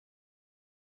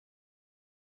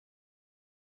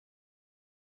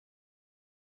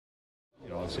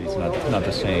obviously it's not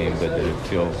the same, but did it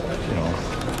feel,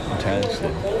 intense?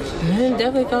 It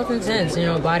definitely felt intense.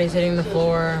 Bodies hitting the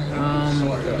floor,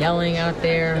 yelling out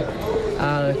there,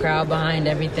 the crowd behind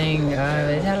everything.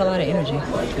 It had a lot of energy,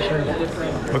 for sure.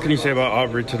 What can you say about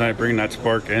Aubrey tonight, bringing that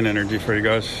spark and energy for you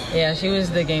guys? Yeah, she was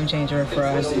the game changer for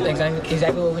us.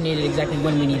 Exactly what we needed, exactly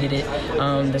when we needed it.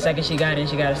 The second she got in,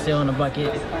 she got a steal in a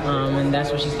bucket, and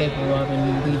that's what she's capable of,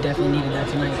 and we definitely needed that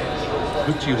tonight.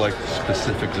 What do you like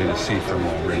specifically to see from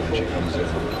Aubrey when she comes in?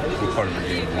 What part of the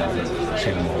game do you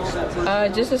see the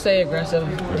most? Just to stay aggressive,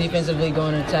 defensively,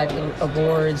 going to attack the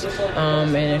boards,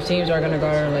 and if teams are going to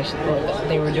guard her like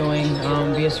they were doing,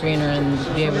 be a screener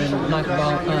and be able to knock the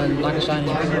ball, knock a shot in.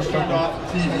 What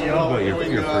about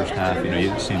your first half?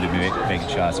 You seemed to be making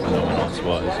shots when no one else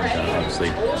was, and obviously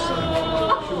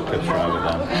kept trying with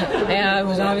them. Yeah, it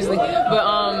was obviously, but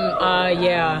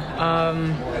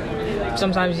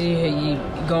sometimes you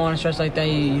go on a stretch like that,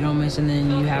 you don't miss, and then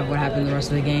you have what happened the rest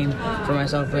of the game for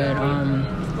myself. But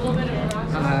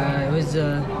it was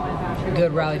a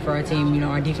good rally for our team.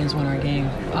 Our defense won the game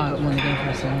for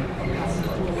us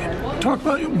tonight. Talk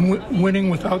about winning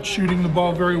without shooting the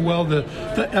ball very well. The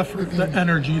effort, the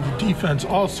energy, the defense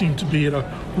all seem to be at a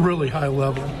really high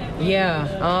level. Yeah.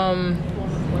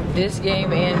 This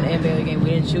game and Baylor game, we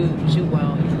didn't shoot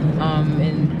well.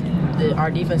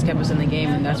 Our defense kept us in the game,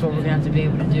 and that's what we're going to have to be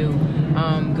able to do.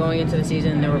 Going into the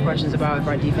season, there were questions about if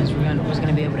our defense was going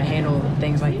to be able to handle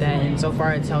things like that, and so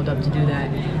far it's held up to do that.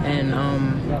 And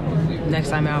next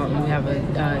time out, when we have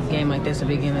a game like this, a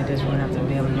big game like this, we're going to have to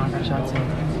be able to knock our shots in.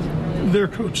 Their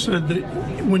coach said that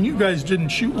when you guys didn't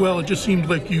shoot well, it just seemed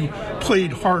like you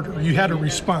played harder. You had a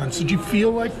response. Did you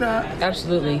feel like that?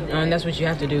 Absolutely, and that's what you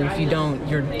have to do. If you don't,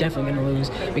 you're definitely going to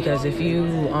lose. Because if you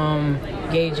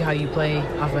gauge how you play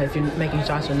off of if you're making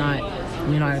shots or not,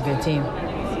 you're not a good team.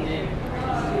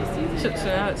 So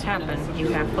now it's happened. You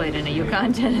have played in a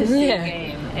UConn Tennessee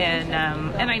game, and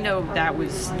I know that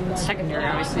was secondary,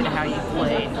 obviously, to how you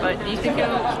played. But do you think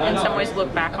you'll, in some ways,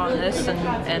 look back on this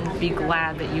and be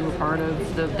glad that you were part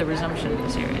of the resumption of the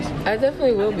series? I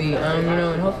definitely will be,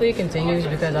 and hopefully it continues,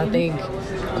 because I think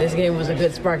this game was a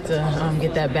good spark to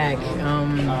get that back.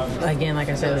 Again, like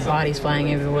I said, the bodies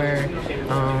flying everywhere,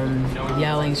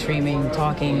 yelling, screaming,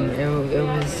 talking. It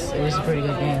was a pretty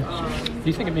good game. Do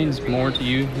you think it means more to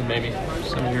you than maybe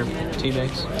some of your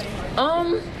teammates?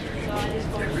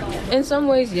 In some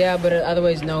ways, yeah, but in other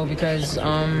ways, no, because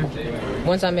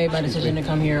once I made my decision to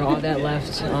come here, all that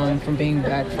left from being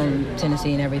back from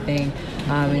Tennessee and everything,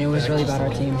 and it was really about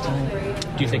our team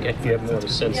tonight. Do you think if you have more of a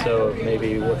sense, though, of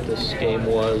maybe what this game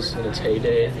was in its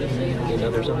heyday than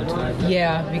others on the team?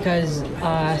 Yeah, because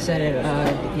I said it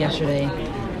yesterday.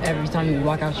 Every time you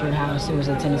walk out your house, it was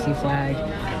a Tennessee flag.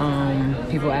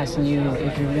 People asking you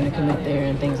if you're going to commit there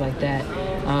and things like that.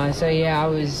 So yeah, I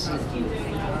was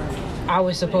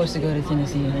supposed to go to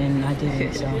Tennessee, and I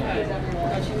didn't. So.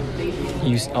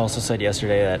 You also said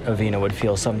yesterday that Avina would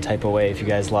feel some type of way if you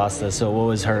guys lost this. So what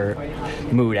was her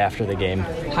mood after the game?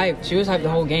 Hyped. She was hyped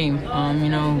the whole game.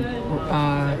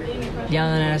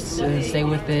 Yelling at us to stay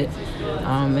with it.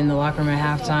 In the locker room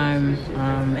at halftime,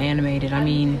 animated. I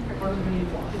mean,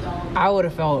 I would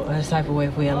have felt this type of way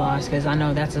if we had lost, because I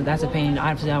know that's a pain.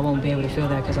 Obviously, I won't be able to feel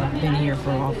that because I've been here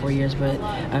for all 4 years. But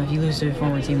if you lose to a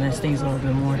former team, that stings a little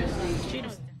bit more.